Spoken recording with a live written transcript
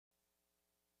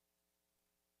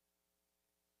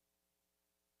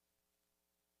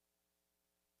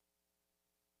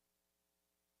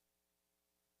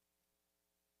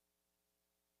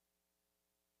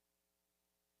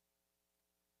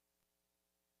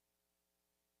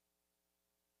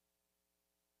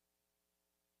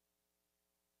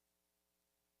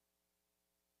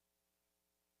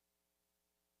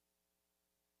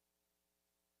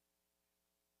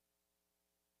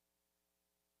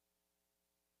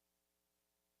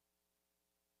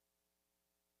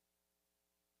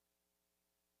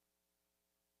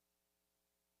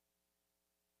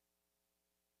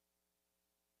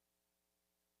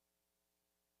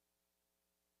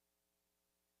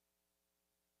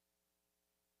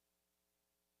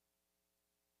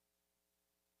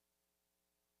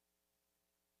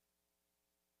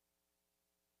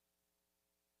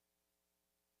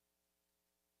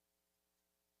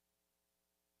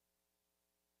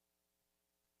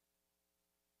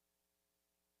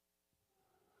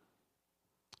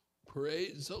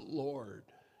Praise the Lord.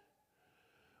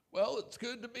 Well, it's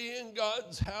good to be in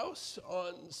God's house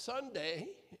on Sunday,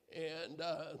 and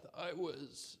I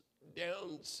was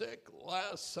down sick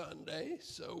last Sunday,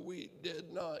 so we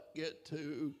did not get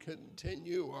to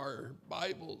continue our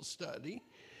Bible study.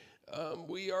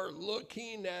 We are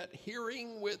looking at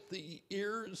hearing with the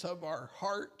ears of our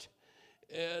heart,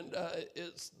 and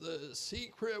it's the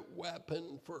secret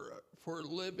weapon for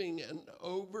living an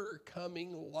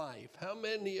overcoming life. How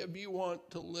many of you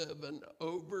want to live an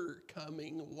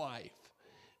overcoming life?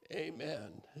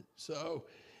 Amen. So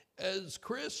as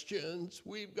Christians,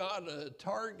 we've got a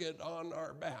target on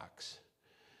our backs.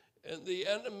 And the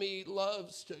enemy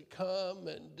loves to come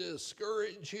and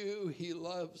discourage you. He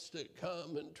loves to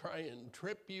come and try and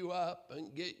trip you up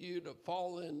and get you to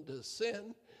fall into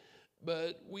sin.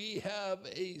 But we have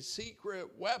a secret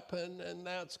weapon, and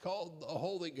that's called the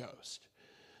Holy Ghost.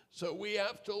 So we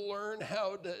have to learn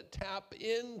how to tap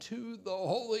into the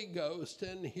Holy Ghost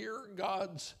and hear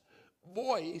God's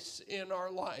voice in our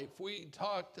life. We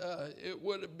talked, it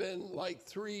would have been like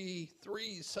three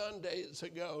Sundays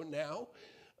ago now.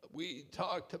 We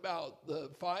talked about the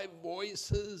 5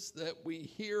 voices that we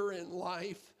hear in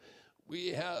life. We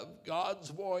have God's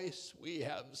voice, we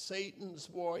have Satan's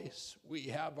voice, we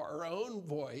have our own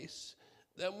voice,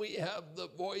 then we have the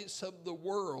voice of the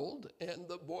world and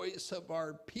the voice of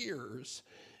our peers.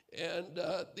 And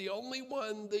the only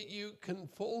one that you can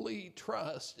fully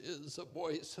trust is the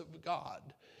voice of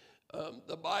God.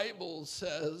 The Bible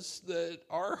says that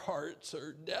our hearts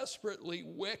are desperately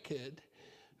wicked.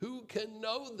 Who can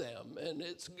know them? And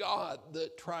it's God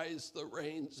that tries the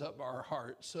reins of our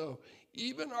hearts. So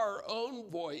even our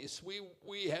own voice,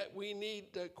 we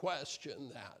need to question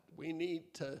that. We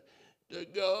need to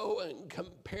go and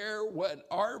compare what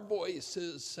our voice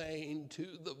is saying to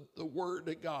the Word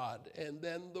of God. And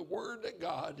then the Word of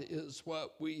God is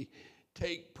what we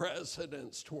take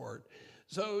precedence toward.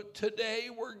 So today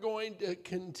we're going to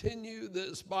continue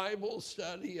this Bible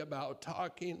study about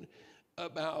talking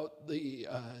about the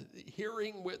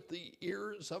hearing with the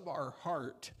ears of our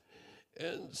heart.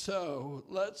 And so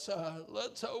let's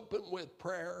open with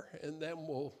prayer, and then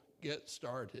we'll get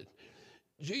started.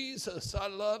 Jesus, I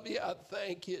love you. I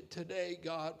thank you today,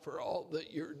 God, for all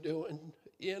that you're doing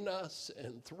in us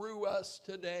and through us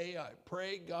today. I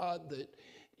pray, God, that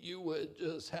you would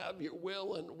just have your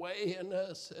will and way in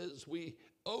us as we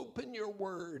open your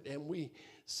word and we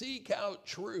seek out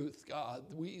truth, God.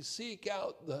 We seek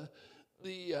out the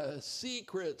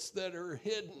secrets that are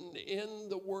hidden in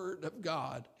the Word of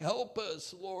God. Help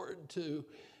us, Lord, to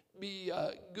be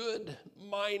good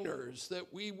miners,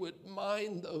 that we would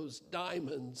mine those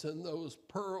diamonds and those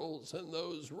pearls and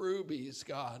those rubies,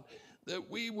 God, that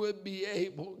we would be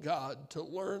able, God, to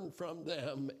learn from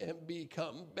them and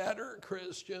become better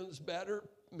Christians, better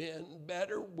men,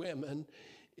 better women,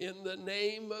 in the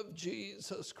name of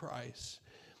Jesus Christ.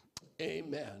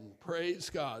 Amen. Praise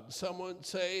God. Someone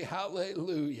say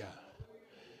hallelujah.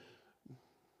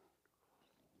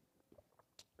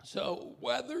 So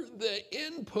whether the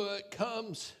input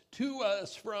comes to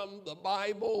us from the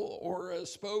Bible or a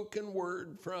spoken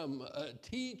word from a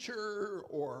teacher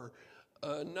or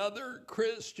another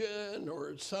Christian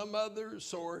or some other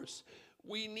source,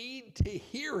 we need to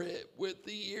hear it with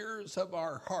the ears of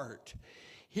our heart.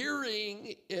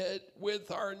 Hearing it with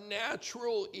our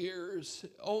natural ears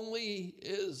only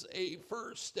is a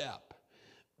first step,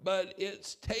 but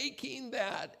it's taking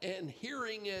that and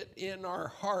hearing it in our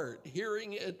heart,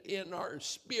 hearing it in our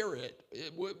spirit.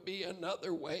 It would be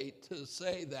another way to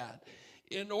say that.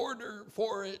 In order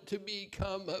for it to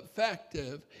become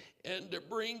effective and to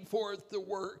bring forth the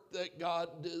work that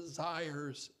God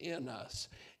desires in us.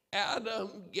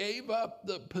 Adam gave up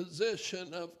the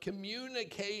position of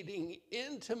communicating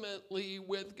intimately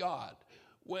with God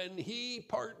when he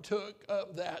partook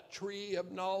of that tree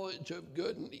of knowledge of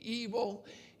good and evil.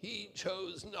 He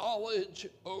chose knowledge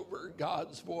over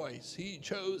God's voice. He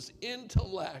chose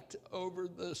intellect over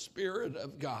the Spirit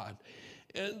of God.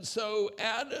 And so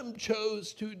Adam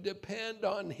chose to depend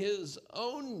on his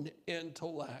own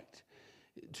intellect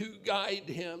to guide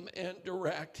him and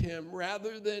direct him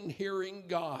rather than hearing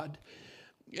God.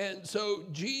 And so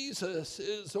Jesus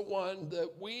is the one that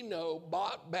we know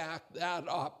bought back that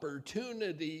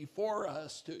opportunity for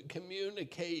us to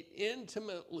communicate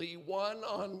intimately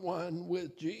one-on-one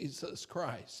with Jesus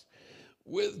Christ,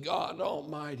 with God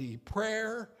Almighty.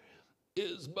 Prayer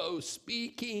is both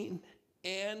speaking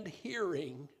and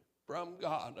hearing from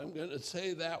God. I'm going to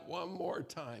say that one more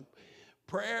time.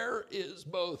 Prayer is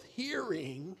both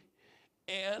hearing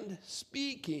and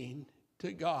speaking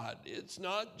to God. It's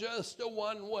not just a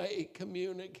one-way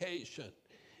communication.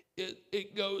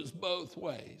 It goes both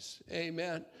ways.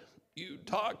 Amen. You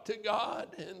talk to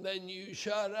God, and then you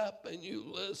shut up and you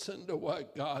listen to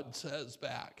what God says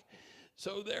back.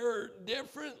 So there are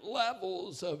different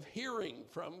levels of hearing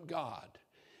from God.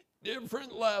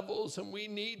 Different levels, and we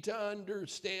need to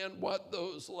understand what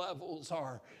those levels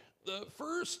are. The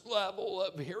first level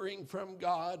of hearing from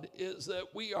God is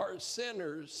that we are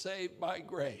sinners saved by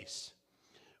grace.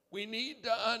 We need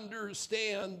to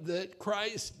understand that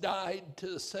Christ died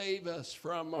to save us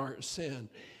from our sin.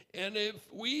 And if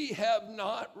we have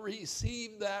not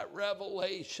received that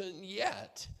revelation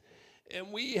yet,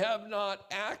 and we have not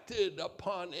acted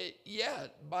upon it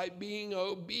yet by being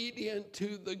obedient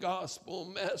to the gospel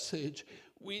message,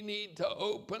 we need to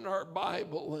open our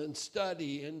Bible and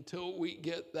study until we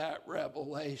get that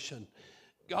revelation.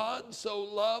 God so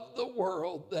loved the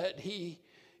world that he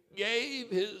gave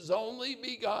his only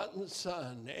begotten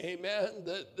Son, amen,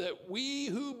 that we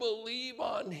who believe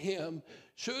on him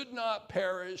should not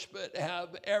perish but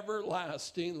have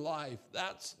everlasting life.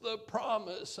 That's the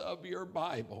promise of your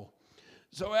Bible.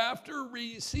 So after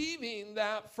receiving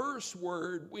that first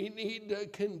word, we need to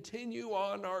continue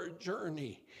on our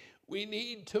journey. We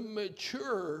need to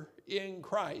mature in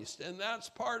Christ, and that's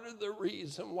part of the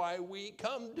reason why we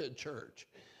come to church.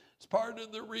 It's part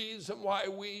of the reason why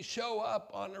we show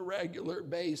up on a regular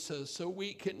basis, so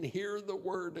we can hear the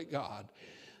word of God.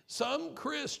 Some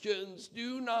Christians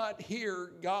do not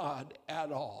hear God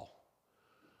at all.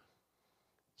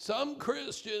 Some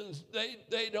Christians,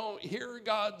 they don't hear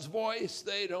God's voice,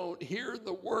 they don't hear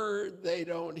the word, they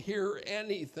don't hear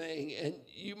anything, and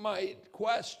you might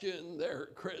question their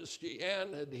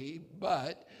Christianity,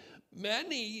 but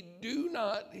many do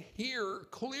not hear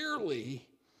clearly,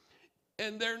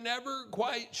 and they're never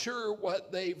quite sure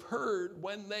what they've heard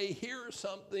when they hear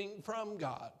something from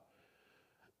God.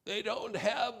 They don't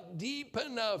have deep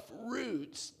enough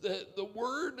roots that the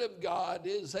Word of God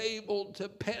is able to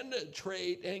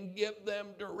penetrate and give them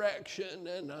direction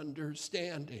and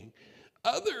understanding.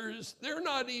 Others, they're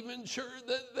not even sure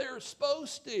that they're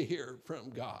supposed to hear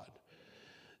from God.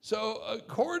 So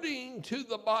according to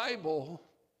the Bible,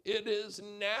 it is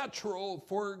natural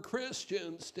for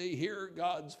Christians to hear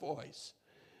God's voice.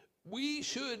 We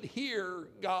should hear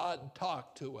God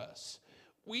talk to us.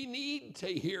 We need to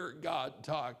hear God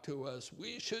talk to us.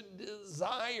 We should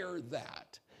desire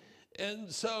that.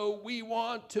 And so we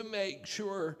want to make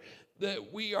sure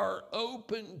that we are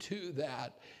open to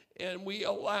that, and we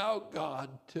allow God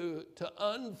to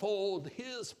unfold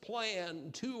his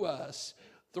plan to us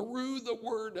through the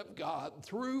Word of God,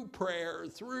 through prayer,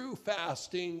 through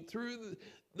fasting, through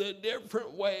the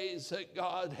different ways that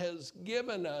God has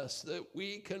given us that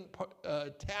we can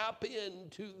tap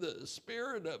into the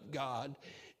Spirit of God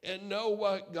and know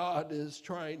what God is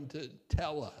trying to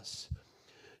tell us.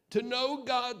 To know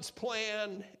God's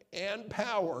plan and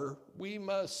power, we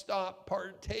must stop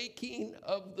partaking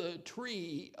of the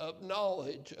tree of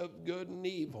knowledge of good and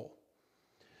evil.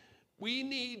 We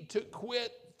need to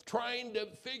quit trying to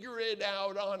figure it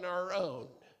out on our own,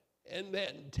 and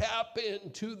then tap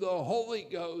into the Holy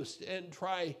Ghost and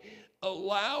try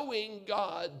allowing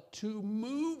God to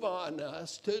move on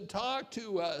us, to talk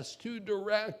to us, to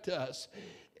direct us.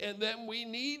 And then we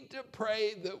need to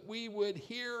pray that we would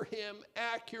hear him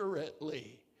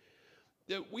accurately.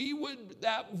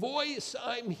 That voice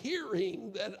I'm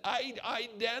hearing, that I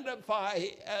identify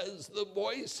as the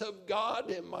voice of God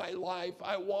in my life,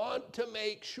 I want to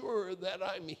make sure that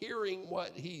I'm hearing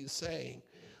what he's saying.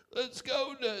 Let's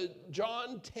go to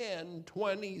John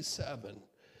 10:27.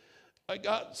 I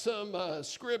got some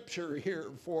scripture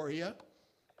here for you.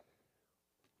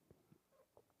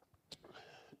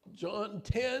 John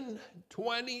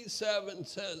 10:27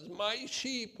 says, "My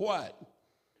sheep," what?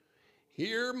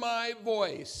 "Hear my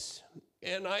voice,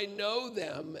 and I know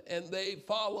them, and they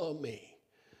follow me."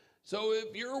 So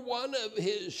if you're one of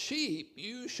his sheep,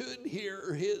 you should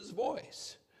hear his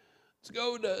voice. Let's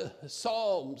go to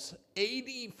Psalms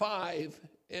 85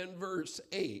 and verse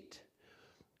 8.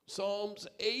 Psalms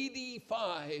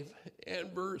 85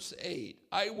 and verse 8.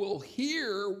 "I will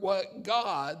hear what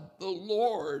God the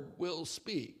Lord will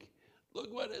speak."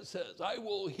 Look what it says. "I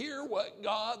will hear what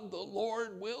God the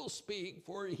Lord will speak,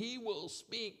 for he will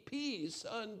speak peace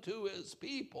unto his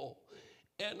people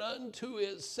and unto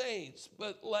his saints,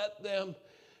 but let them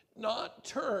not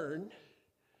turn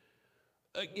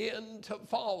again to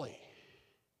folly."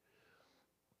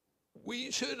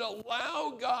 We should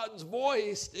allow God's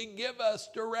voice to give us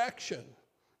direction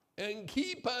and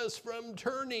keep us from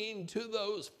turning to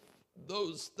those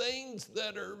things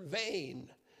that are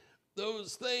vain,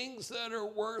 those things that are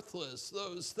worthless,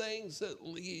 those things that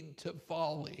lead to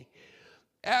folly.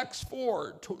 Acts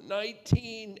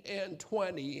 4:19 and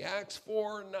 20. Acts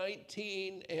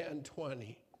 4:19 and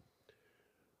 20.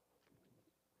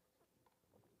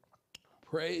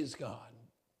 Praise God.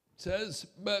 It says,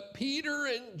 but Peter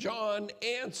and John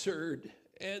answered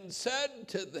and said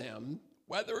to them,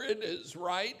 whether it is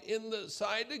right in the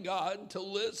sight of God to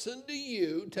listen to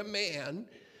you, to man,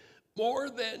 more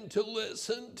than to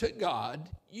listen to God,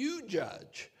 you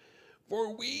judge.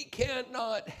 For we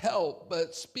cannot help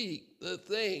but speak the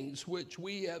things which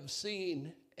we have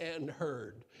seen and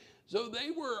heard. So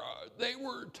they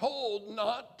were told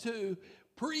not to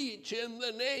preach in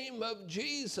the name of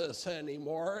Jesus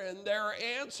anymore, and their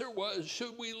answer was,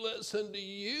 should we listen to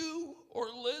you or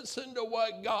listen to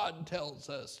what God tells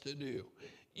us to do?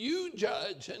 You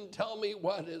judge and tell me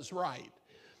what is right.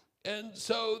 And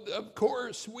so, of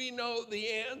course, we know the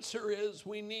answer is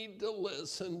we need to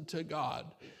listen to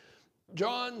God.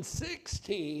 John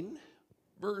 16,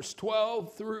 verse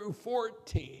 12 through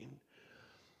 14.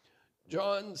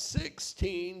 John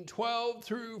 16, 12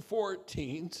 through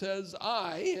 14 says,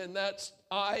 I, and that's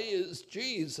I is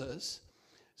Jesus,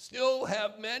 still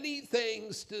have many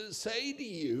things to say to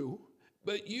you,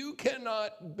 but you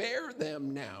cannot bear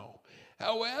them now.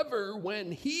 However,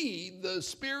 when he, the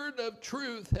Spirit of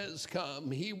truth, has come,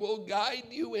 he will guide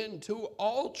you into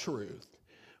all truth.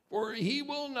 For he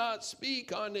will not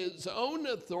speak on his own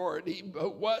authority,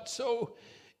 but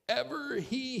whatsoever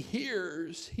he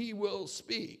hears, he will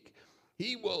speak.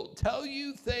 He will tell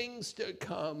you things to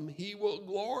come. He will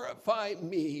glorify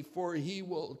me, for he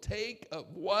will take of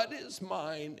what is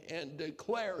mine and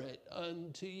declare it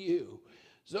unto you.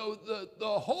 So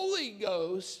the Holy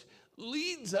Ghost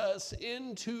leads us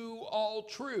into all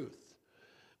truth.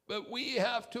 But we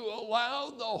have to allow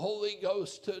the Holy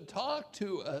Ghost to talk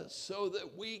to us so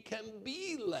that we can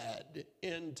be led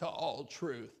into all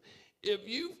truth. If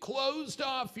you've closed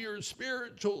off your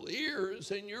spiritual ears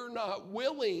and you're not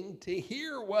willing to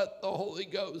hear what the Holy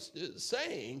Ghost is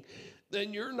saying,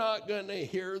 then you're not going to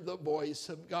hear the voice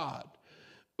of God.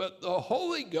 But the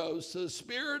Holy Ghost, the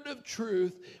Spirit of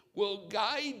truth, will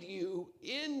guide you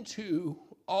into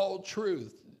all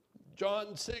truth.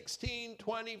 John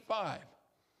 16:25.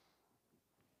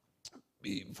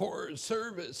 Before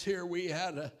service here, we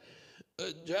had a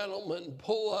gentleman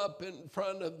pull up in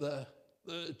front of the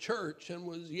church and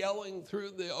was yelling through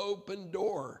the open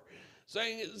door,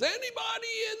 saying, is anybody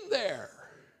in there?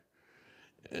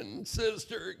 And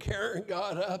Sister Karen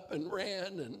got up and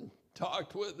ran and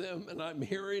talked with him, and I'm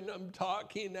hearing him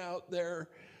talking out there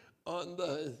on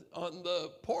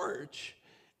the porch,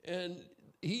 and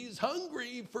he's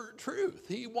hungry for truth.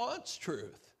 He wants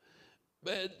truth.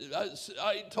 But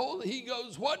I told him, he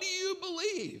goes, what do you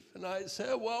believe? And I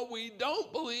said, well, we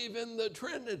don't believe in the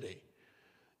Trinity.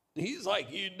 And he's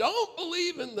like, you don't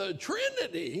believe in the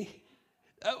Trinity?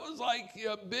 That was like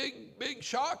a big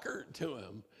shocker to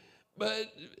him.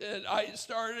 But I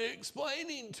started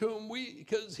explaining to him,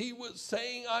 because he was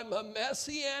saying, I'm a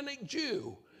Messianic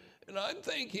Jew. And I'm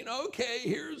thinking, okay,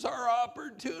 here's our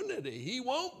opportunity. He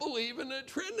won't believe in a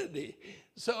Trinity.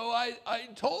 So I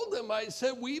told him, I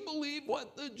said, we believe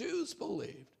what the Jews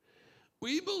believed.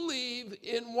 We believe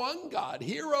in one God.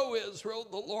 Hear, O Israel,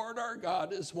 the Lord our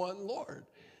God is one Lord.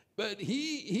 But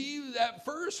he at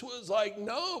first was like,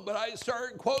 no, but I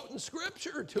started quoting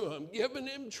scripture to him, giving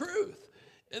him truth.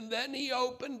 And then he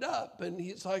opened up and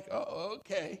he's like, oh,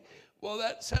 okay. Well,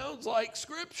 that sounds like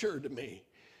scripture to me.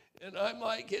 And I'm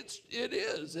like, it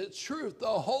is, it's truth. The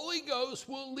Holy Ghost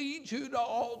will lead you to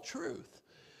all truth.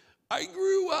 I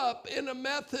grew up in a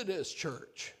Methodist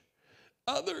church.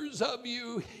 Others of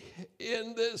you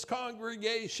in this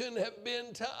congregation have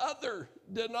been to other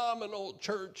denominational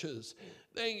churches.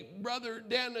 Brother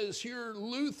Dennis, you're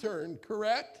Lutheran,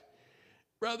 correct?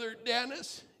 Brother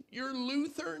Dennis, you're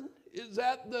Lutheran? Is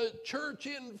that the church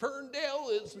in Ferndale?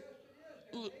 Yes, it is.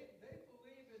 And they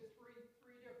believe in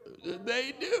three different.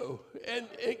 They do. And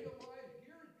I realized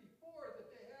years before that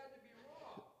they had to be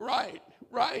wrong.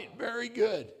 right, very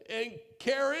good. And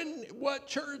Karen, what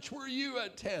church were you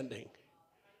attending?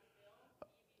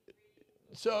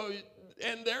 So,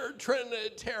 and they're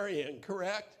Trinitarian,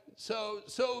 correct? So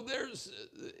there's,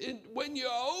 when you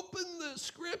open the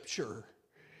scripture,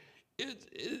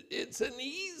 it's an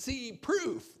easy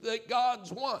proof that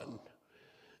God's one,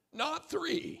 not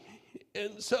three.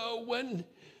 And so when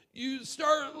you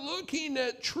start looking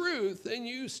at truth and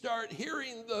you start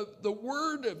hearing the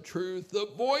word of truth, the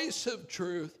voice of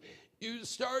truth, you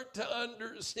start to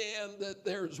understand that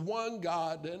there's one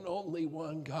God and only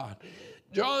one God.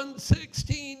 John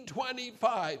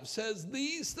 16:25 says,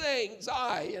 these things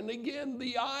I, and again,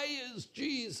 the I is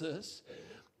Jesus,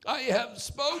 I have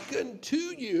spoken to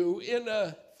you in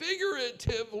a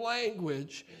figurative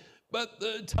language, but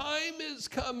the time is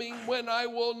coming when I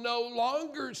will no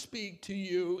longer speak to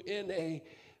you in a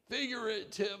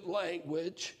figurative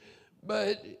language.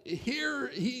 But here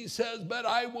he says, but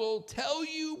I will tell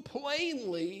you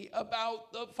plainly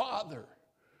about the Father.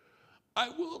 I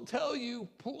will tell you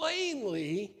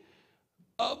plainly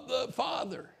of the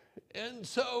Father. And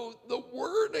so the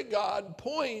Word of God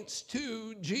points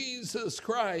to Jesus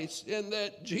Christ, and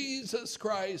that Jesus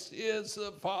Christ is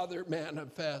the Father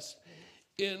manifest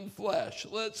in flesh.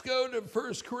 Let's go to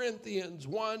 1 Corinthians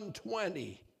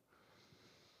 1:20.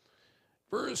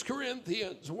 1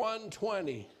 Corinthians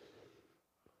 1:20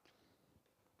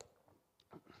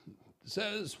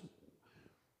 says,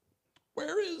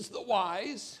 where is the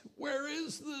wise? Where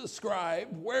is the scribe?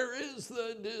 Where is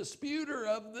the disputer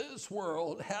of this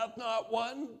world? Hath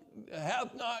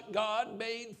not God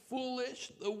made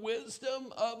foolish the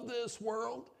wisdom of this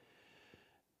world?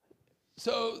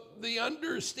 So the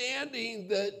understanding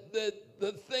that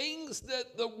the things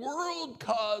that the world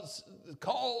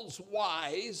calls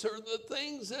wise, or the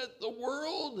things that the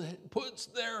world puts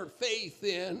their faith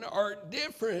in, are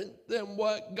different than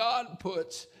what God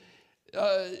puts,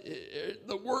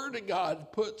 the Word of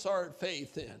God puts our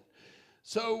faith in.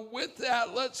 So with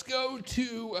that, let's go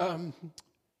to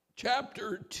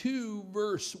chapter 2,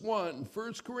 verse 1,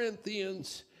 1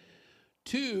 Corinthians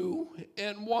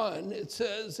 2:1. It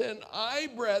says, and I,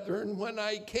 brethren, when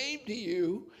I came to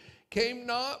you, came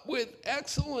not with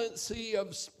excellency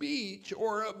of speech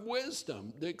or of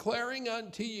wisdom, declaring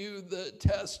unto you the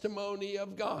testimony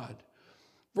of God.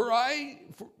 For I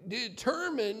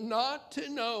determined not to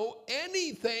know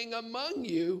anything among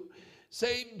you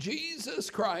save Jesus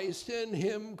Christ and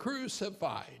him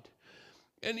crucified.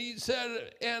 And he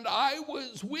said, and I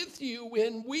was with you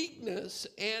in weakness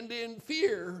and in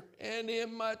fear and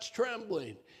in much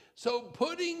trembling. So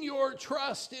putting your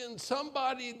trust in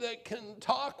somebody that can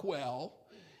talk well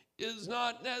is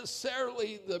not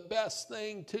necessarily the best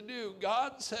thing to do.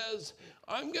 God says,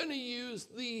 I'm going to use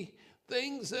the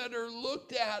things that are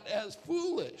looked at as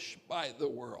foolish by the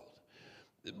world.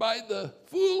 By the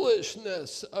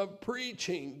foolishness of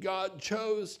preaching, God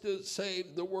chose to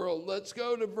save the world. Let's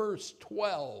go to verse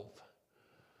 12.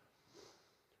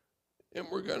 And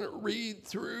we're going to read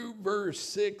through verse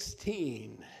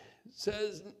 16. It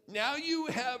says, now you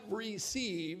have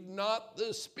received not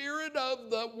the spirit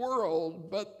of the world,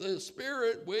 but the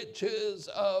Spirit which is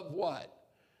of what?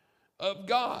 Of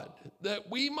God, that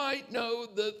we might know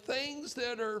the things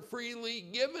that are freely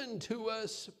given to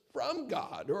us from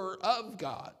God, or of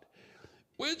God,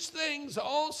 which things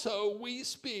also we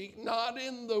speak, not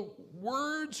in the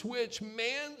words which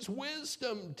man's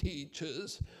wisdom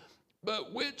teaches,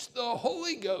 but which the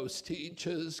Holy Ghost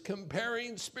teaches,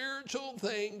 comparing spiritual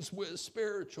things with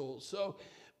spiritual. So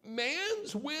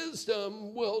man's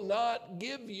wisdom will not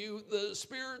give you the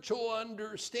spiritual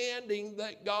understanding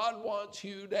that God wants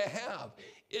you to have.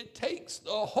 It takes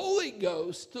the Holy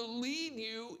Ghost to lead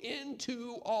you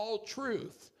into all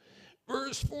truth.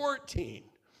 Verse 14,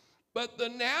 but the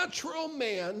natural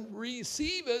man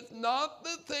receiveth not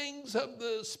the things of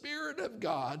the Spirit of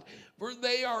God, for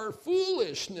they are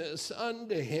foolishness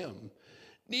unto him.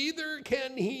 Neither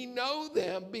can he know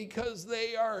them, because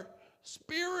they are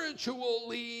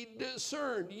spiritually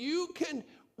discerned. You can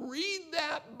read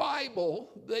that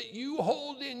Bible that you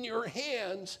hold in your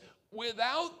hands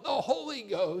without the Holy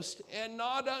Ghost and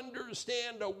not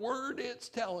understand a word it's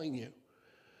telling you.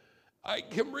 I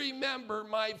can remember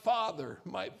my father.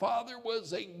 My father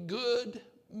was a good,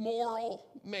 moral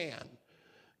man,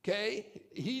 okay?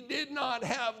 He did not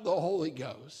have the Holy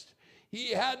Ghost.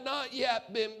 He had not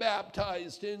yet been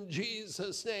baptized in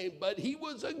Jesus' name, but he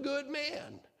was a good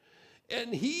man.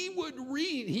 And he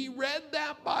read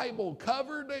that Bible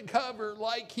cover to cover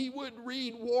like he would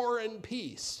read War and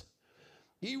Peace.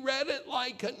 He read it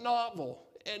like a novel,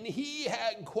 and he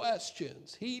had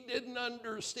questions. He didn't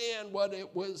understand what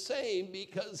it was saying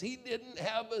because he didn't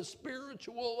have a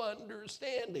spiritual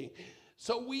understanding.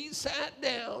 So we sat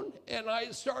down, and I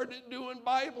started doing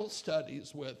Bible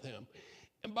studies with him.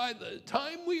 And by the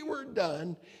time we were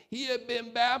done, he had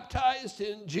been baptized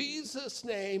in Jesus'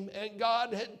 name, and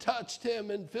God had touched him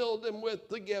and filled him with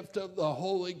the gift of the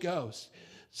Holy Ghost.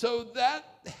 So that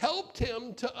helped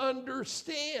him to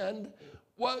understand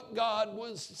what God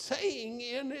was saying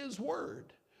in his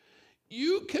word.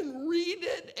 You can read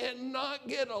it and not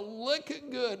get a lick of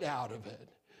good out of it.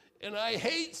 And I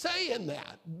hate saying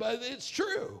that, but it's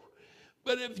true.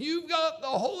 But if you've got the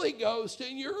Holy Ghost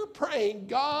and you're praying,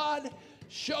 God,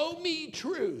 show me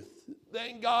truth,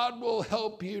 then God will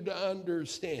help you to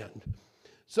understand.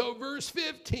 So verse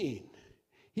 15,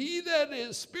 he that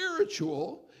is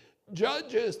spiritual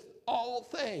judgeth all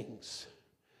things.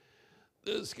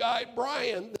 This guy,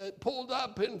 Brian, that pulled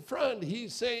up in front,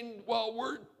 he's saying, well,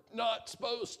 we're not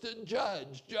supposed to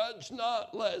judge. Judge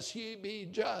not, lest ye be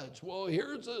judged. Well,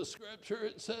 here's a scripture.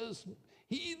 It says,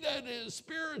 he that is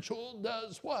spiritual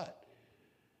does what?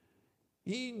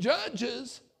 He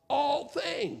judges all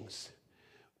things.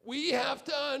 We have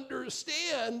to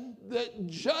understand that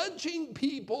judging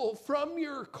people from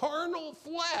your carnal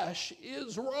flesh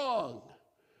is wrong.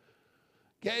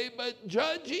 Okay, but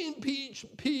judging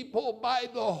people by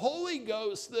the Holy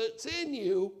Ghost that's in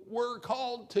you, we're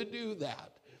called to do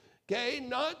that. Okay,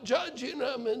 not judging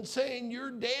them and saying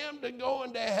you're damned and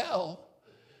going to hell,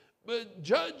 but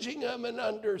judging them and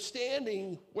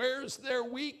understanding where's their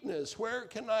weakness, where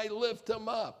can I lift them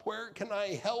up, where can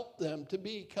I help them to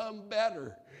become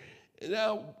better.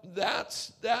 Now,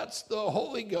 that's the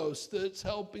Holy Ghost that's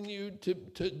helping you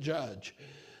to judge.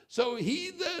 So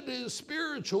he that is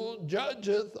spiritual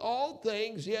judgeth all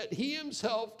things, yet he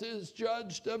himself is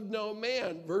judged of no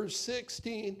man. Verse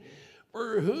 16,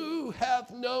 for who hath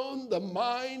known the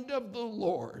mind of the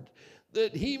Lord,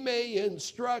 that he may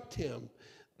instruct him?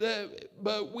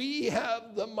 But we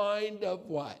have the mind of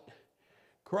what?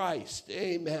 Christ.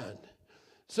 Amen.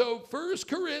 So 1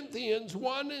 Corinthians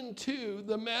 1 and 2,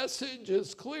 the message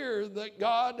is clear that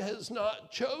God has not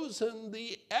chosen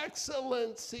the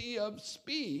excellency of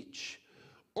speech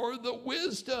or the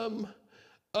wisdom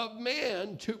of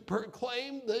man to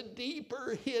proclaim the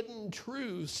deeper hidden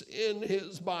truths in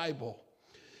his Bible.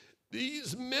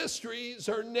 These mysteries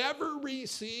are never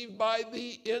received by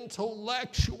the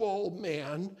intellectual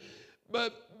man,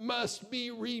 but must be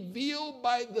revealed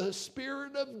by the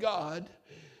Spirit of God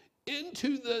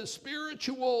into the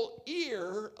spiritual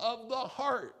ear of the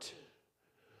heart.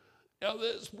 Now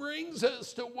this brings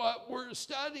us to what we're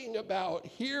studying about,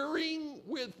 hearing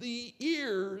with the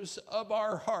ears of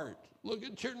our heart. Look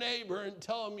at your neighbor and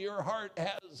tell him your heart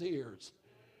has ears.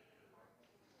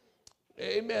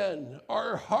 Amen.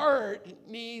 Our heart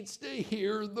needs to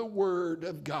hear the word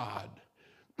of God.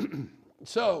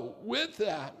 So with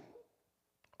that,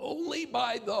 only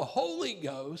by the Holy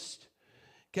Ghost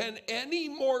can any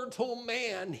mortal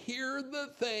man hear the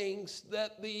things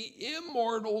that the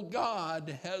immortal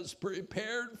God has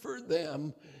prepared for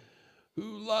them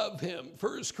who love him.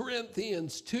 1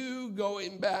 Corinthians 2,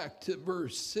 going back to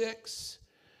verse 6,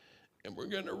 and we're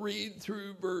going to read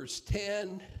through verse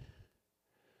 10.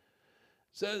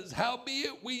 Says,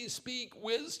 howbeit we speak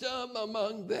wisdom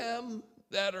among them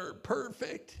that are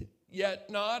perfect, yet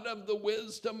not of the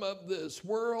wisdom of this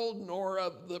world, nor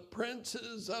of the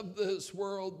princes of this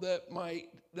world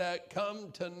that come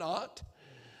to naught.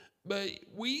 But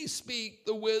we speak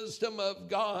the wisdom of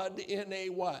God in a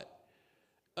what?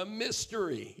 A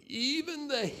mystery, even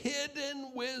the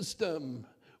hidden wisdom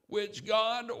which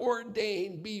God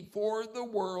ordained before the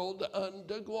world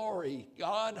unto glory.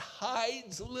 God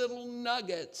hides little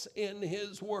nuggets in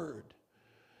his word.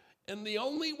 And the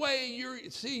only way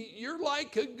you're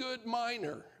like a good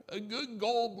miner, a good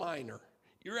gold miner.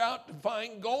 You're out to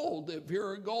find gold if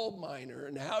you're a gold miner.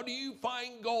 And how do you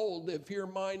find gold if you're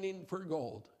mining for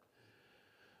gold?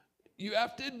 You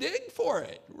have to dig for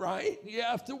it, right? You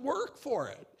have to work for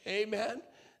it. Amen.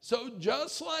 So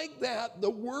just like that, the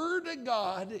Word of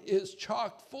God is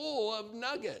chock full of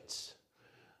nuggets.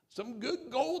 Some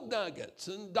good gold nuggets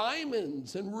and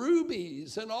diamonds and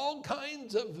rubies and all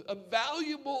kinds of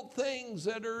valuable things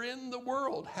that are in the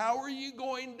world. How are you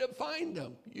going to find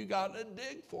them? You got to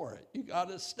dig for it. You got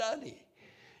to study.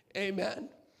 Amen.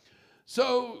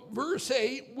 So verse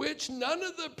 8, which none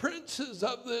of the princes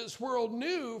of this world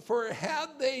knew, for had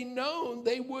they known,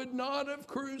 they would not have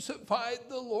crucified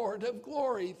the Lord of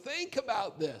glory. Think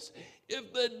about this.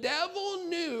 If the devil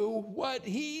knew what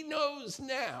he knows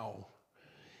now,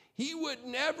 he would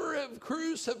never have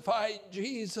crucified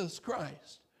Jesus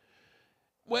Christ.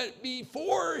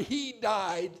 Before he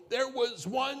died, there was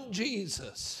one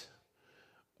Jesus.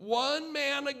 One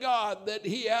man of God that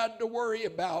he had to worry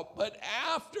about. But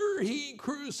after he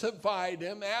crucified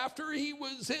him, after he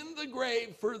was in the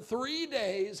grave for 3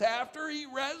 days, after he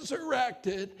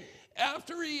resurrected,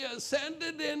 after he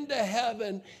ascended into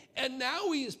heaven, and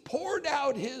now he's poured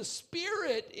out his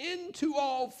Spirit into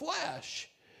all flesh.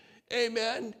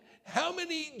 Amen. How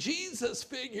many Jesus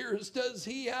figures does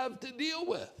he have to deal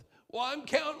with? Well, I'm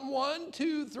counting 1,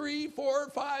 2, 3, 4,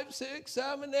 5, 6,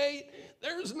 7, 8.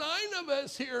 There's 9 of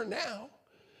us here now.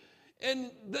 And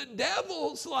the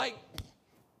devil's like,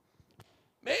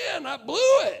 man, I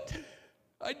blew it.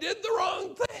 I did the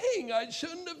wrong thing. I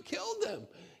shouldn't have killed him.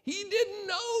 He didn't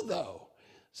know, though.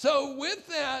 So with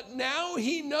that, now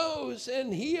he knows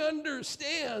and he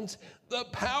understands the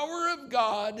power of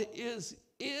God is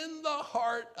in the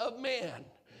heart of man.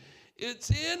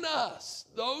 It's in us,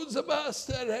 those of us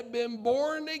that have been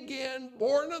born again,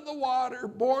 born of the water,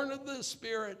 born of the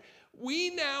Spirit. We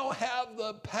now have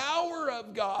the power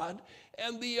of God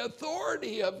and the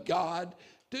authority of God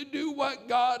to do what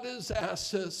God has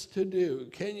asked us to do.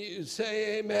 Can you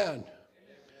say amen?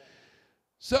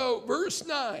 So verse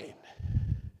 9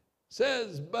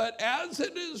 says, but as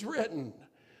it is written,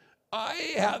 I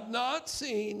have not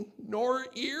seen nor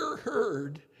ear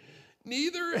heard,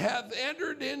 neither have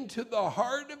entered into the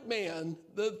heart of man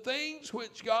the things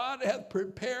which God hath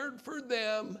prepared for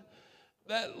them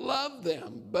that love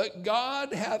them. But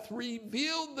God hath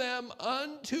revealed them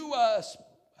unto us,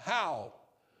 how?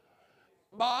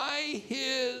 By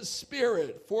his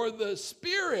Spirit. For the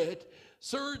Spirit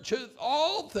searcheth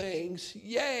all things,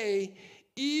 yea,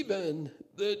 even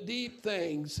the deep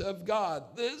things of God.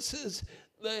 This is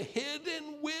the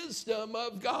hidden wisdom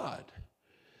of God.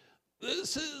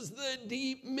 This is the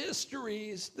deep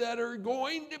mysteries that are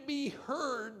going to be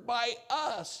heard by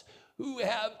us who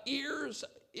have ears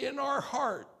in our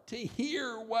heart to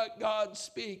hear what God's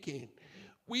speaking.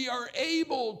 We are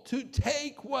able to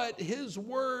take what his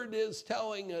word is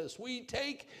telling us. We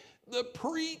take the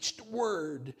preached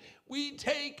word. We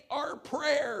take our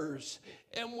prayers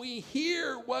and we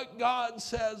hear what God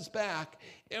says back.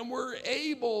 And we're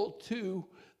able to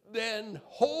then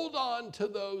hold on to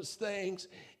those things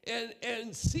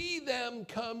and see them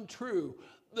come true.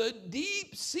 The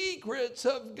deep secrets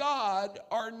of God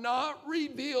are not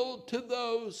revealed to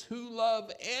those who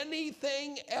love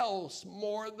anything else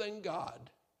more than God.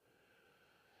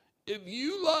 If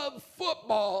you love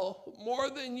football more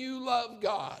than you love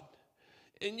God,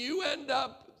 and you end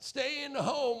up staying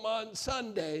home on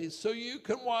Sundays so you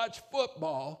can watch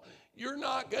football, you're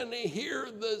not going to hear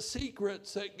the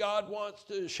secrets that God wants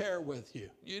to share with you.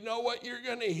 You know what you're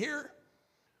going to hear?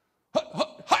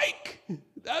 Hike!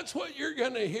 That's what you're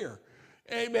going to hear.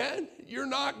 Amen? You're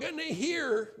not going to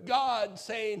hear God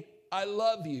saying, I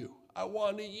love you. I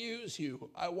want to use you.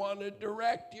 I want to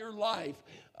direct your life.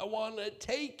 I want to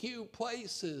take you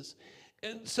places.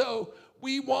 And so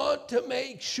we want to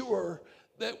make sure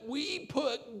that we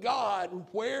put God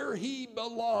where he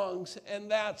belongs, and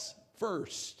that's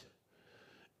first.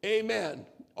 Amen.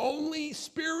 Only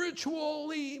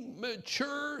spiritually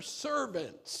mature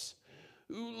servants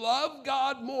who love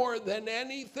God more than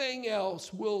anything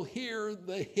else will hear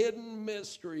the hidden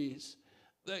mysteries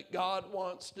that God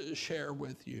wants to share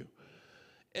with you.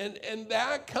 And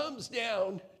that comes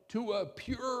down to a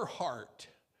pure heart.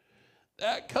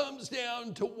 That comes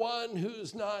down to one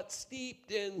who's not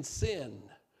steeped in sin.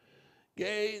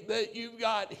 Okay, that you've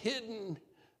got hidden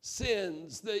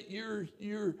sins that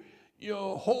you're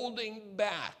holding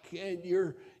back, and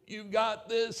you've got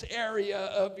this area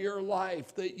of your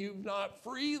life that you've not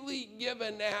freely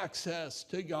given access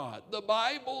to God. The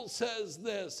Bible says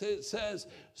this, it says,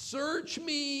 search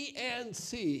me and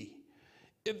see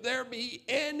if there be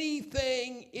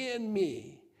anything in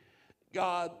me,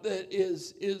 God, that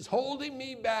is holding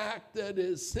me back, that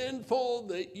is sinful,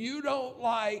 that you don't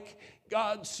like.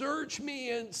 God, search me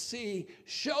and see.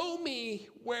 Show me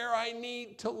where I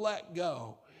need to let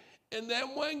go. And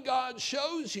then when God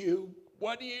shows you,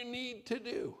 what do you need to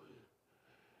do?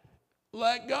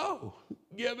 Let go.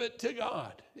 Give it to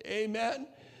God. Amen?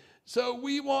 So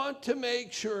we want to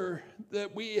make sure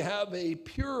that we have a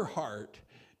pure heart,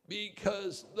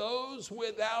 because those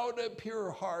without a pure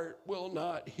heart will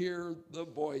not hear the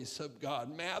voice of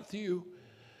God. Matthew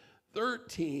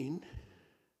 13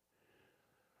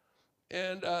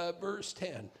 and verse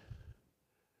 10.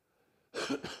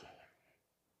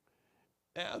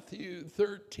 Matthew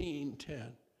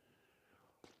 13:10.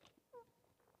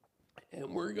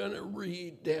 And we're going to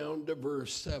read down to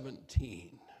verse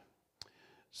 17.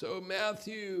 So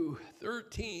Matthew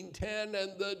 13:10,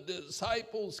 and the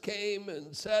disciples came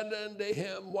and said unto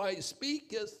him, why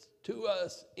speakest to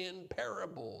us in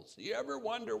parables? You ever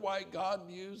wonder why God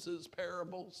uses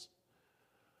parables?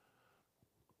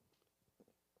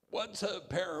 What's a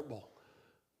parable?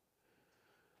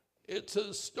 It's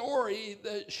a story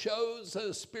that shows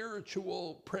a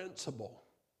spiritual principle.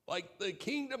 Like the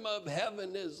kingdom of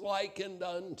heaven is likened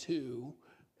unto,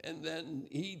 and then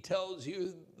he tells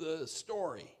you the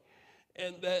story.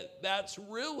 And that's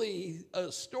really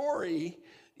a story,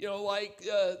 like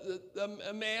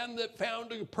a man that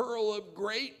found a pearl of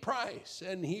great price,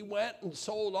 and he went and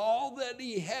sold all that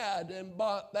he had and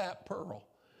bought that pearl.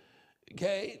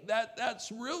 Okay,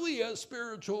 that's really a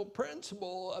spiritual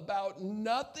principle about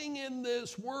nothing in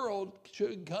this world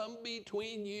should come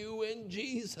between you and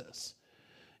Jesus.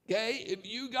 Okay, if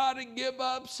you got to give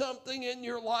up something in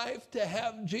your life to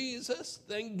have Jesus,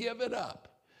 then give it up.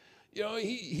 You know,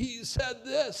 he said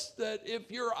this, that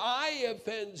if your eye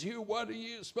offends you, what are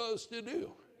you supposed to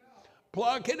do?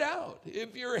 Pluck it out.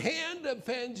 If your hand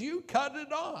offends you, cut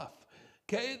it off.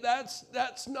 Okay,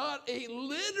 that's not a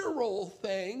literal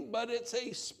thing, but it's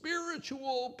a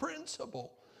spiritual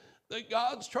principle that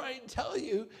God's trying to tell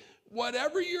you.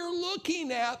 Whatever you're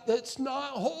looking at that's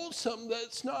not wholesome,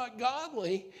 that's not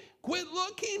godly, quit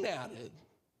looking at it.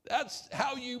 That's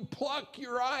how you pluck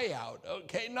your eye out,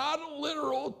 okay? Not a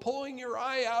literal pulling your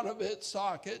eye out of its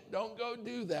socket. Don't go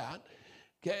do that,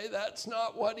 okay? That's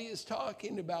not what he's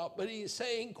talking about, but he's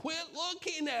saying quit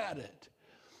looking at it.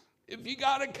 If you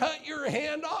got to cut your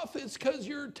hand off, it's because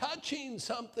you're touching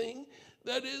something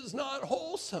that is not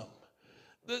wholesome,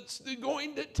 that's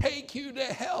going to take you to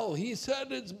hell. He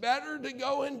said it's better to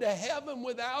go into heaven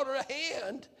without a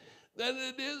hand than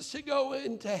it is to go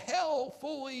into hell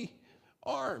fully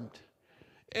armed.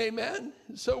 Amen?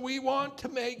 So we want to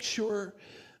make sure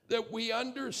that we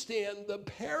understand the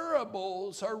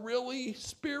parables are really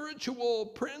spiritual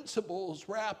principles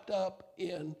wrapped up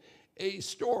in a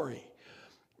story.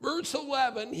 Verse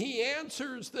 11, he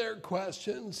answers their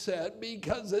question, said,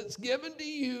 because it's given to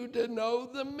you to know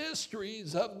the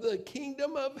mysteries of the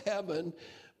kingdom of heaven,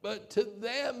 but to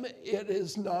them it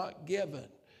is not given.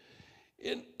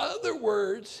 In other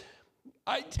words,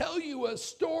 I tell you a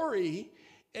story,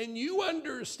 and you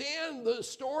understand the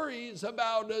stories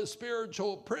about a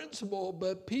spiritual principle,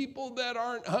 but people that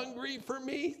aren't hungry for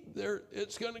me,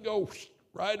 it's going to go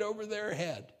right over their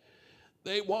head.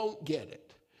 They won't get it.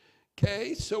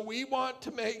 Okay, so we want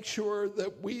to make sure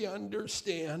that we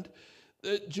understand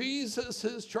that Jesus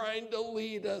is trying to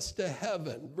lead us to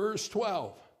heaven. Verse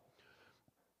 12,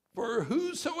 for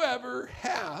whosoever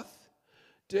hath,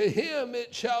 to him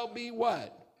it shall be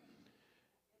what?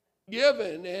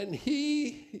 Given, and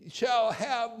he shall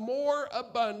have more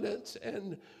abundance,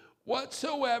 and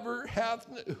whosoever hath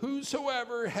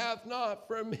not,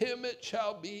 from him it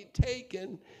shall be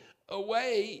taken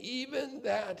away, even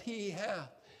that he hath.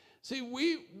 See,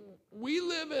 we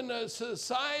live in a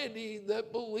society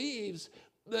that believes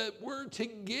that we're to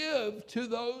give to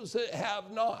those that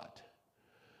have not.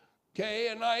 Okay,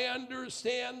 and I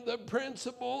understand the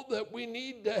principle that we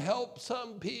need to help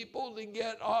some people to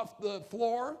get off the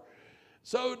floor,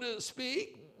 so to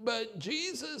speak. But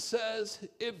Jesus says,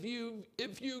 if you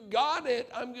got it,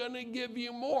 I'm going to give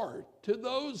you more. To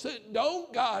those that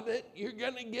don't got it, you're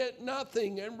going to get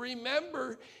nothing. And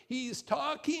remember, he's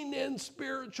talking in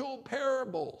spiritual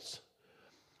parables.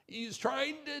 He's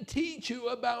trying to teach you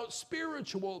about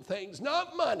spiritual things,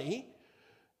 not money.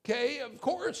 Okay, of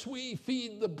course we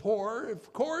feed the poor,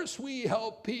 of course we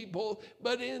help people,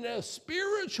 but in a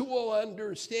spiritual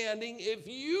understanding, if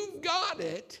you've got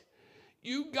it,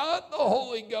 you got the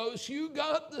Holy Ghost, you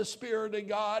got the Spirit of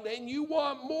God, and you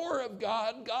want more of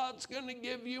God, God's going to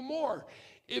give you more.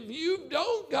 If you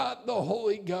don't got the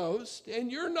Holy Ghost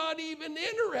and you're not even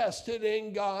interested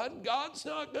in God, God's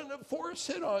not going to force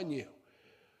it on you.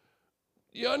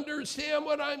 You understand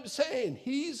what I'm saying?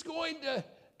 He's going to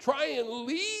try and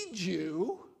lead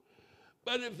you,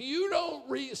 but if you don't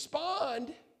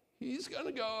respond, he's going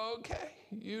to go, okay,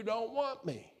 you don't want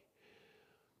me.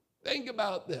 Think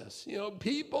about this. You know,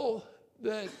 people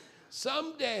that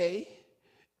someday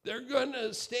they're going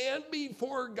to stand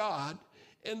before God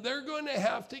and they're going to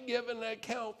have to give an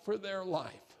account for their life.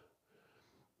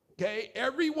 Okay,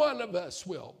 every one of us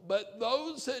will. But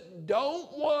those that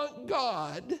don't want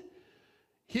God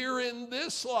here in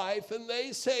this life and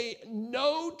they say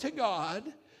no to God,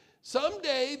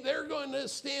 someday they're going to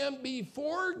stand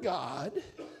before God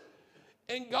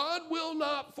and God will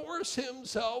not force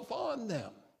himself on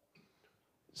them.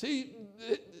 See,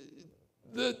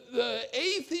 the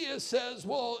atheist says,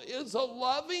 well, is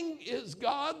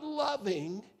God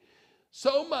loving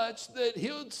so much that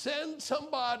he'll send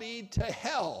somebody to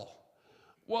hell?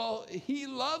 Well, he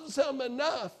loves them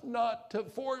enough not to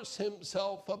force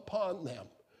himself upon them.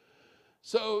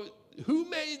 So who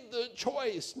made the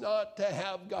choice not to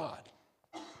have God?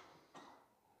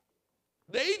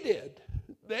 They did.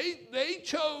 They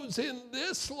chose in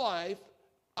this life,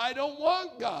 I don't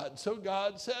want God. So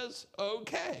God says,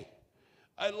 okay,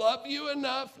 I love you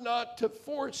enough not to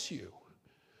force you.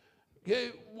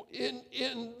 Okay,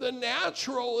 in the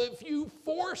natural, if you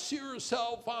force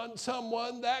yourself on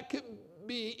someone, that could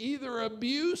be either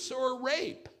abuse or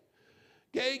rape.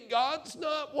 Okay, God's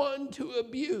not one to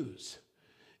abuse.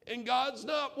 And God's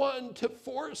not one to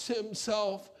force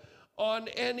himself on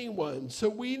anyone. So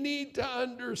we need to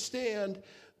understand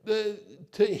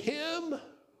that to him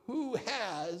who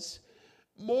has,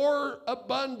 more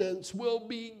abundance will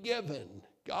be given.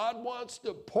 God wants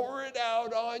to pour it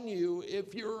out on you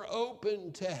if you're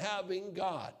open to having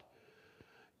God.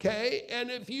 Okay? And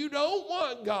if you don't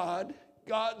want God,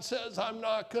 God says, I'm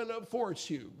not going to force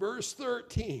you. Verse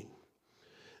 13.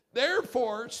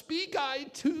 Therefore, speak I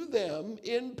to them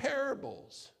in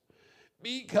parables,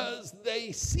 because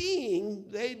they seeing,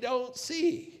 they don't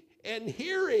see, and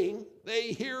hearing,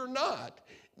 they hear not,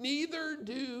 neither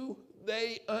do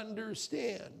they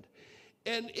understand.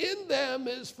 And in them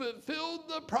is fulfilled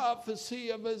the prophecy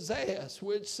of Isaiah,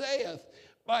 which saith,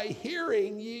 by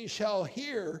hearing ye shall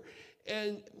hear,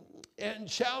 and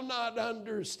shall not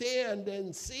understand,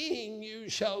 and seeing you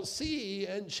shall see,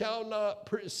 and shall not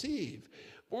perceive.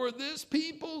 For this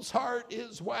people's heart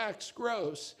is waxed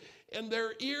gross, and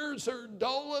their ears are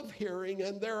dull of hearing,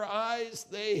 and their eyes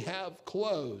they have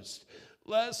closed,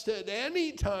 lest at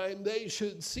any time they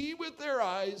should see with their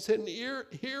eyes, and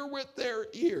hear with their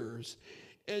ears,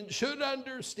 and should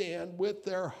understand with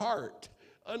their heart.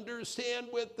 Understand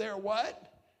with their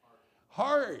what?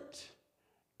 Heart.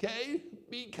 Okay?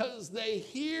 Because they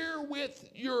hear with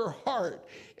your heart.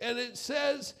 And it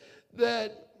says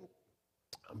that,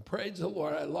 praise the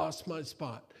Lord, I lost my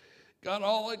spot. Got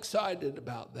all excited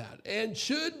about that. And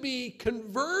should be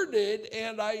converted,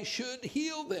 and I should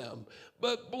heal them.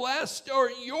 But blessed are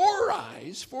your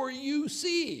eyes, for you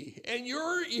see, and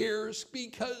your ears,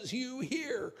 because you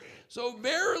hear. So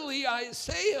verily I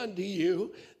say unto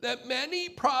you, that many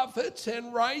prophets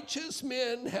and righteous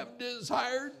men have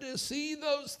desired to see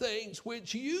those things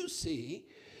which you see,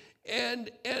 and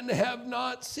have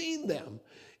not seen them,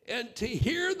 and to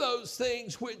hear those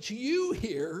things which you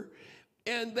hear,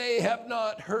 and they have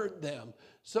not heard them.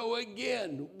 So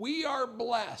again, we are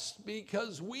blessed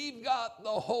because we've got the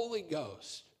Holy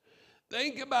Ghost.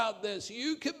 Think about this.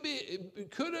 You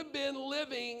could have been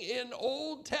living in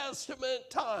Old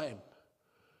Testament time.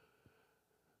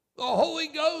 The Holy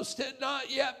Ghost had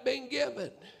not yet been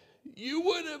given. You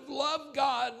would have loved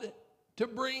God to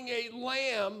bring a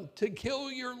lamb to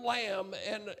kill your lamb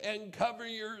and cover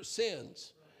your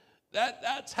sins.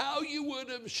 That's how you would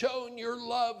have shown your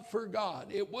love for God.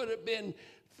 It would have been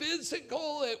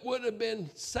physical, it would have been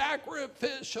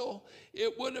sacrificial,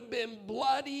 it would have been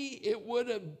bloody, it would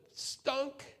have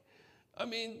stunk. I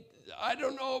mean, I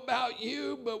don't know about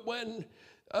you, but when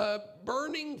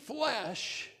burning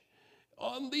flesh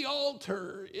on the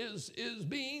altar is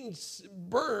being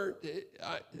burnt, it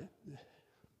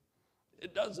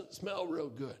doesn't smell real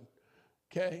good,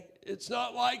 okay? It's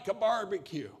not like a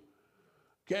barbecue.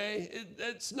 Okay,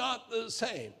 it's not the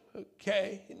same,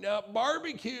 okay? Now,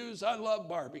 barbecues, I love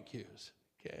barbecues,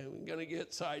 okay? We're going to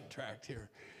get sidetracked here,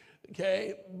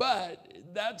 okay? But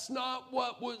that's not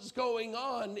what was going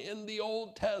on in the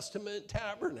Old Testament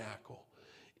tabernacle.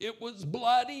 It was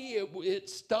bloody, it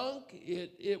stunk,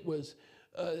 it was,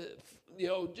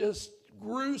 just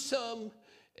gruesome.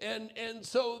 And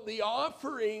so the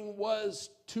offering was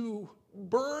to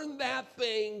burn that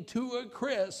thing to a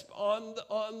crisp on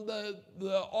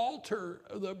the altar,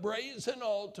 the brazen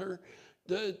altar,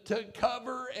 to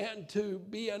cover and to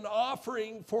be an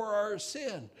offering for our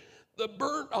sin, the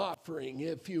burnt offering,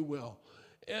 if you will.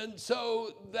 And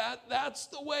so that's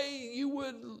the way you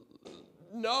would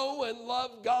know and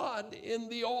love God in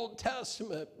the Old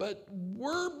Testament. But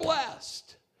we're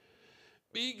blessed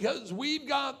because we've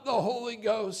got the Holy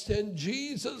Ghost, and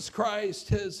Jesus Christ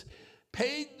has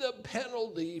paid the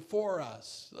penalty for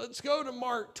us. Let's go to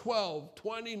Mark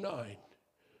 12:29.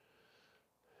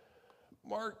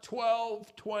 Mark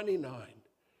 12:29.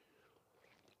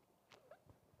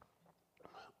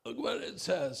 Look what it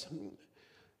says. It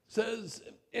says,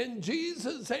 and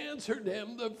Jesus answered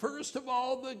him, the first of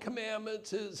all the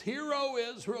commandments is, hear, O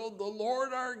Israel, the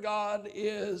Lord our God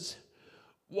is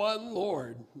one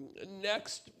Lord.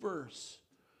 Next verse.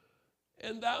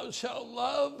 And thou shalt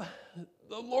love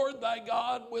the Lord thy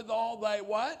God with all thy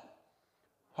what?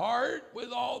 Heart,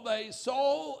 with all thy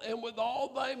soul, and with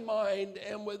all thy mind,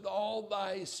 and with all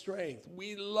thy strength.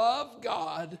 We love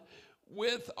God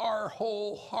with our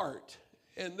whole heart.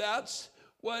 And that's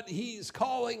what he's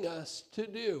calling us to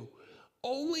do.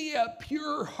 Only a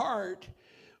pure heart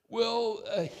will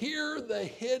hear the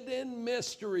hidden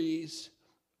mysteries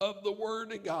of the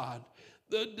Word of God.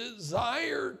 The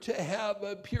desire to have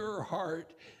a pure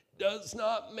heart does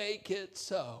not make it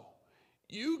so.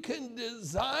 You can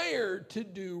desire to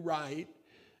do right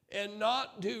and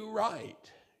not do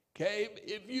right. Okay?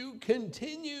 If you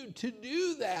continue to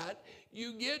do that,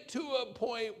 you get to a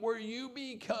point where you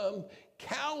become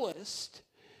calloused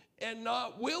and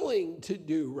not willing to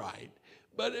do right.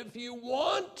 But if you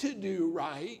want to do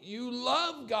right, you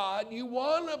love God, you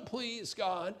want to please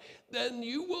God, then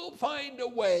you will find a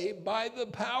way by the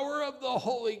power of the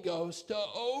Holy Ghost to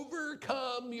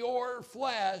overcome your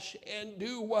flesh and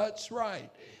do what's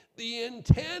right. The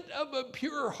intent of a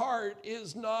pure heart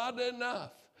is not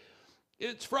enough.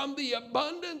 It's from the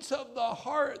abundance of the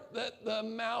heart that the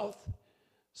mouth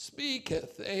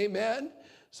speaketh. Amen?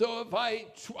 So if I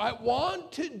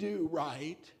want to do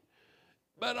right,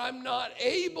 but I'm not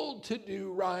able to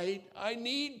do right, I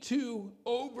need to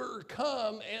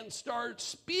overcome and start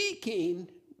speaking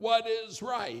what is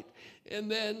right.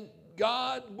 And then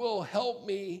God will help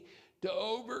me to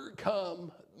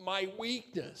overcome my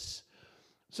weakness.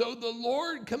 So the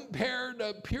Lord compared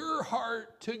a pure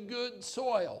heart to good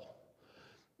soil.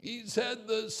 He said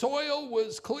the soil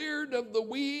was cleared of the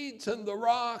weeds and the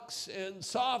rocks and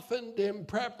softened in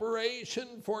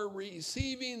preparation for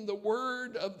receiving the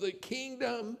word of the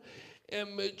kingdom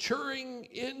and maturing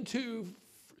into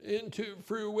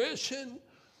fruition.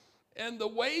 And the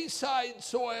wayside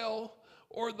soil,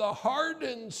 or the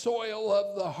hardened soil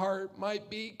of the heart, might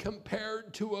be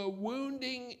compared to a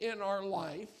wounding in our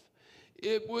life.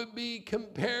 It would be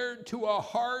compared to a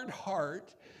hard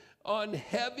heart on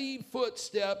heavy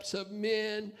footsteps of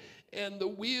men and the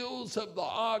wheels of the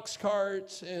ox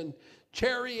carts and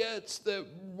chariots that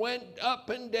went up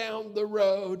and down the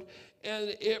road,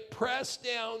 and it pressed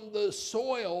down the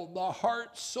soil, the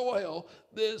heart soil.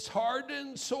 This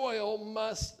hardened soil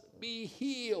must be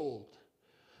healed.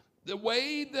 The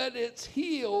way that it's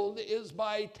healed is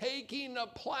by taking a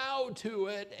plow to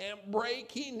it and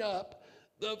breaking up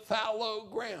the fallow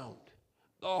ground,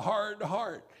 the hard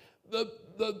heart. The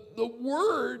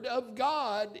word of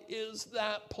God is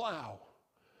that plow.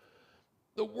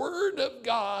 The word of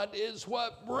God is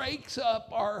what breaks up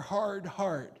our hard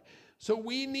heart. So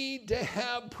we need to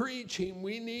have preaching.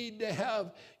 We need to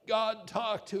have God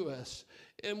talk to us.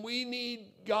 And we need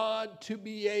God to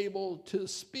be able to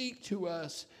speak to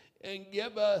us and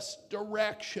give us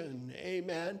direction.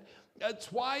 Amen.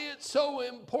 That's why it's so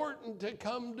important to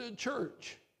come to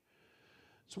church.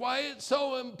 It's why it's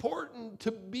so important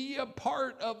to be a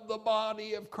part of the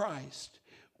body of Christ.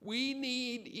 We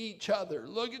need each other.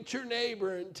 Look at your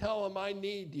neighbor and tell him, I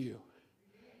need you.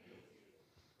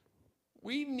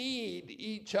 We need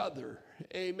each other.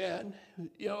 Amen.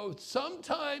 You know,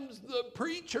 sometimes the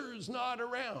preacher's not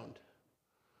around.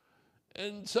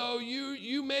 And so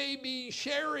you may be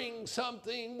sharing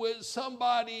something with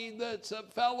somebody that's a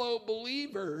fellow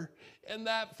believer, and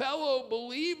that fellow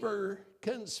believer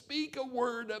can speak a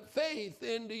word of faith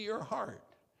into your heart.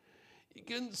 You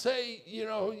can say, you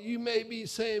know, you may be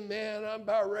saying, man, I'm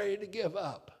about ready to give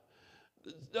up.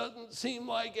 It doesn't seem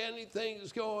like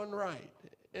anything's going right.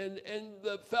 And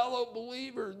the fellow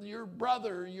believer, your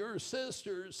brother, your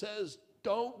sister says,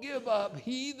 don't give up.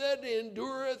 He that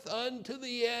endureth unto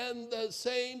the end, the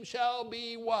same shall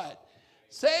be what?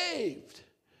 Saved.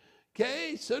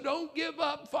 Okay, so don't give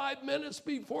up 5 minutes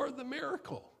before the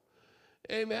miracle.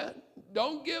 Amen.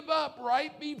 Don't give up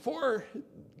right before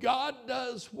God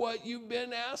does what you've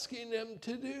been asking him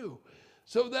to do.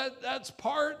 So that's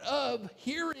part of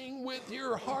hearing with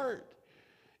your heart.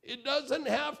 It doesn't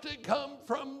have to come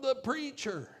from the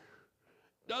preacher.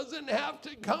 Doesn't have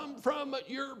to come from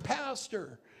your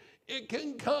pastor. It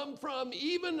can come from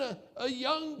even a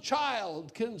young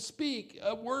child can speak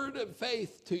a word of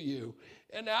faith to you.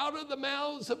 And out of the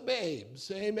mouths of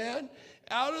babes, amen?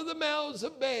 Out of the mouths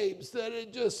of babes, that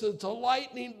it's a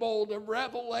lightning bolt of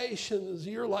revelations.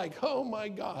 You're like, oh my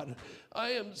God, I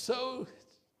am so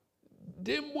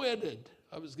dim-witted.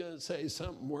 I was going to say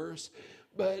something worse.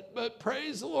 But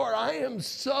praise the Lord, I am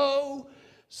so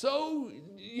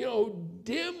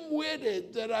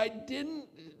dim-witted that I didn't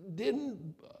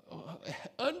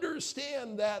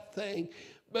understand that thing.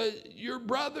 But your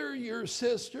brother, your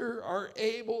sister are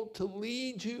able to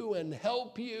lead you and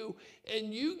help you,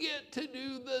 and you get to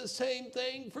do the same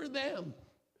thing for them.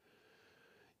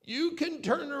 You can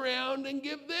turn around and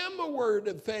give them a word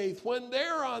of faith when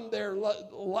they're on their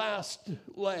last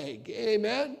leg.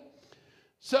 Amen?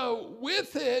 So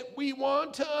with it, we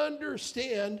want to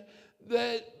understand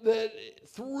that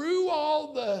through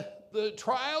all the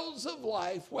trials of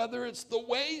life, whether it's the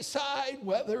wayside,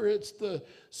 whether it's the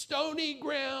stony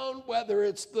ground, whether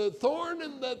it's the thorn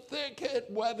in the thicket,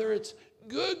 whether it's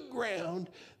good ground,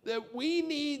 that we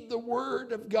need the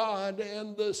Word of God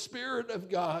and the Spirit of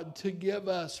God to give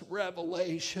us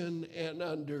revelation and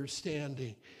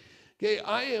understanding. Okay,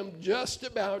 I am just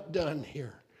about done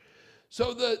here.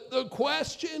 So the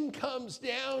question comes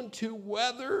down to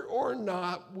whether or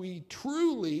not we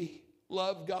truly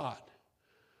love God.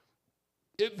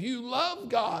 If you love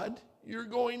God, you're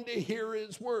going to hear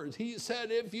his words. He said,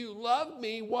 if you love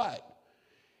me, what?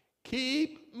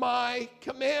 Keep my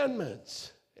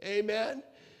commandments. Amen.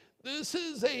 This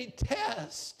is a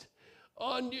test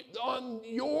on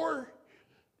your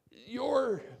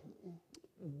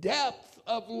depth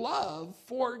of love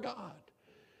for God.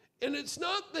 And it's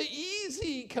not the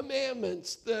easy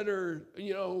commandments that are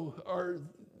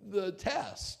the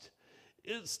test.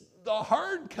 It's the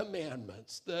hard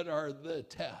commandments that are the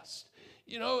test.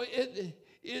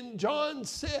 In John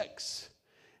 6,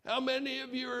 how many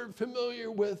of you are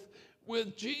familiar with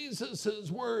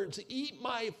Jesus' words, eat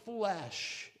my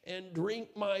flesh and drink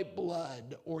my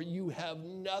blood, or you have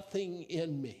nothing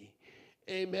in me?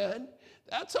 Amen?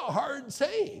 That's a hard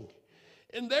saying.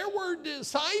 And there were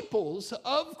disciples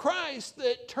of Christ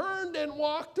that turned and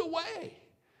walked away.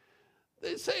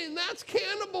 They're saying that's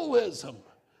cannibalism.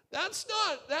 That's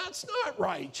not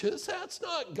righteous. That's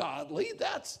not godly.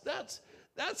 That's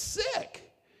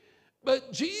sick.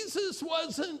 But Jesus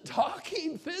wasn't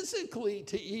talking physically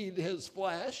to eat his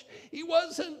flesh. He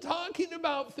wasn't talking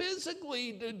about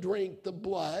physically to drink the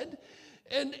blood.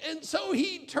 And so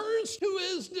he turns to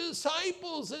his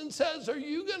disciples and says, are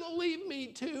you going to leave me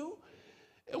too?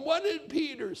 And what did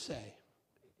Peter say?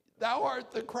 Thou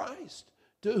art the Christ.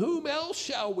 To whom else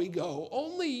shall we go?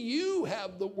 Only you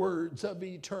have the words of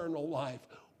eternal life.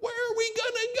 Where are we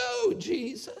going to go,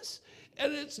 Jesus?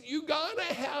 And you got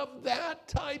to have that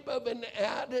type of an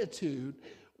attitude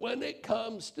when it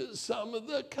comes to some of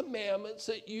the commandments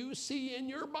that you see in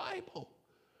your Bible.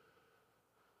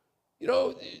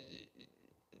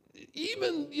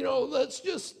 Let's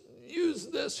just use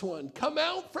this one. Come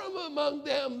out from among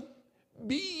them,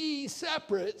 be ye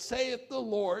separate, saith the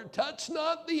Lord. Touch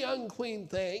not the unclean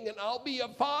thing, and I'll be a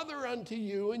father unto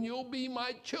you, and you'll be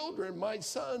my children, my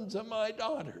sons and my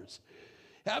daughters.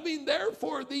 Having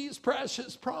therefore these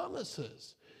precious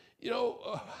promises,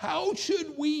 how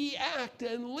should we act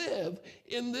and live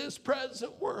in this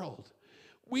present world?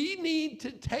 We need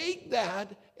to take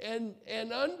that and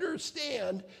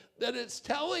understand that it's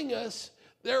telling us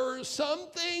there are some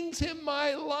things in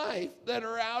my life that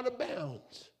are out of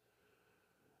bounds.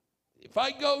 If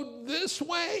I go this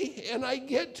way and I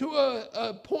get to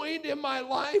a point in my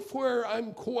life where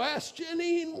I'm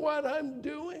questioning what I'm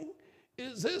doing,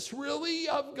 is this really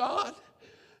of God?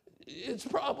 It's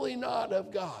probably not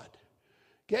of God.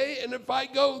 Okay, and if I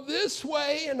go this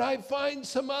way and I find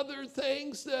some other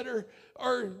things that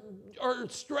are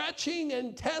stretching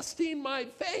and testing my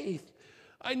faith,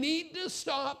 I need to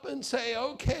stop and say,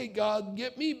 okay, God,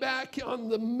 get me back on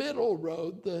the middle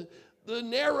road, the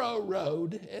narrow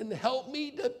road, and help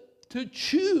me to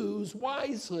choose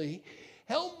wisely.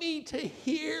 Help me to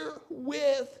hear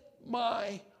with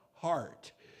my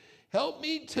heart. Help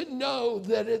me to know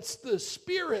that it's the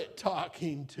Spirit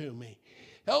talking to me.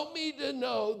 Help me to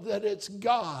know that it's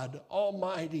God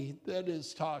Almighty that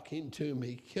is talking to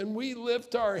me. Can we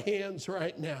lift our hands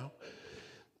right now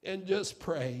and just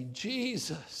pray?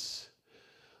 Jesus,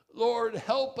 Lord,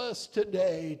 help us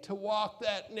today to walk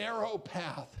that narrow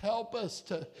path. Help us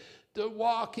to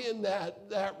walk in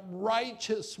that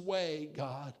righteous way,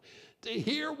 God. To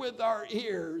hear with our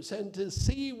ears and to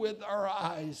see with our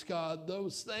eyes, God,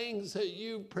 those things that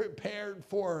you've prepared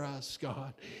for us,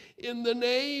 God. In the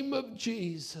name of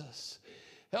Jesus,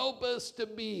 help us to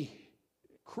be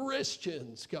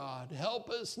Christians, God.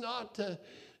 Help us not to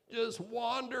just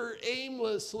wander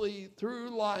aimlessly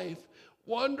through life,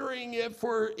 wondering if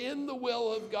we're in the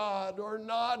will of God or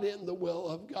not in the will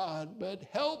of God. But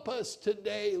help us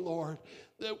today, Lord,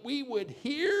 that we would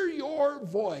hear your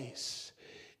voice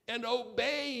and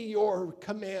obey your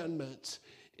commandments.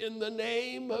 In the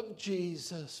name of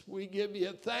Jesus, we give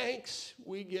you thanks,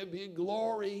 we give you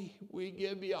glory, we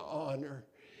give you honor.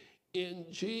 In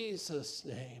Jesus'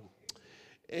 name,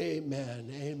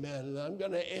 amen, amen. And I'm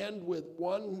going to end with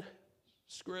one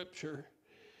scripture,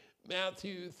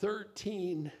 Matthew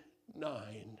 13:9.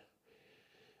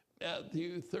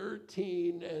 Matthew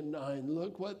 13:9.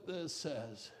 Look what this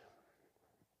says.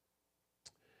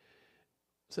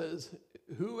 It says,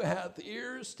 who hath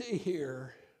ears to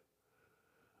hear,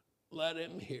 let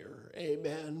him hear.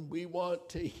 Amen. We want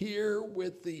to hear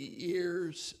with the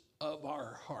ears of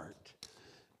our heart.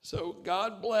 So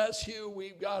God bless you.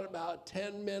 We've got about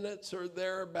 10 minutes or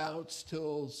thereabouts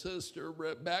till Sister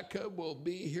Rebecca will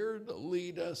be here to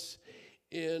lead us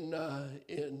in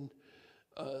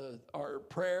our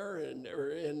prayer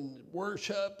or in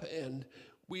worship, and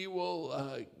we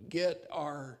will get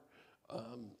our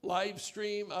live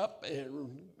stream up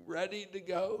and ready to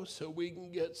go so we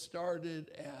can get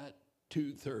started at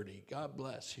 2:30. God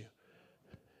bless you.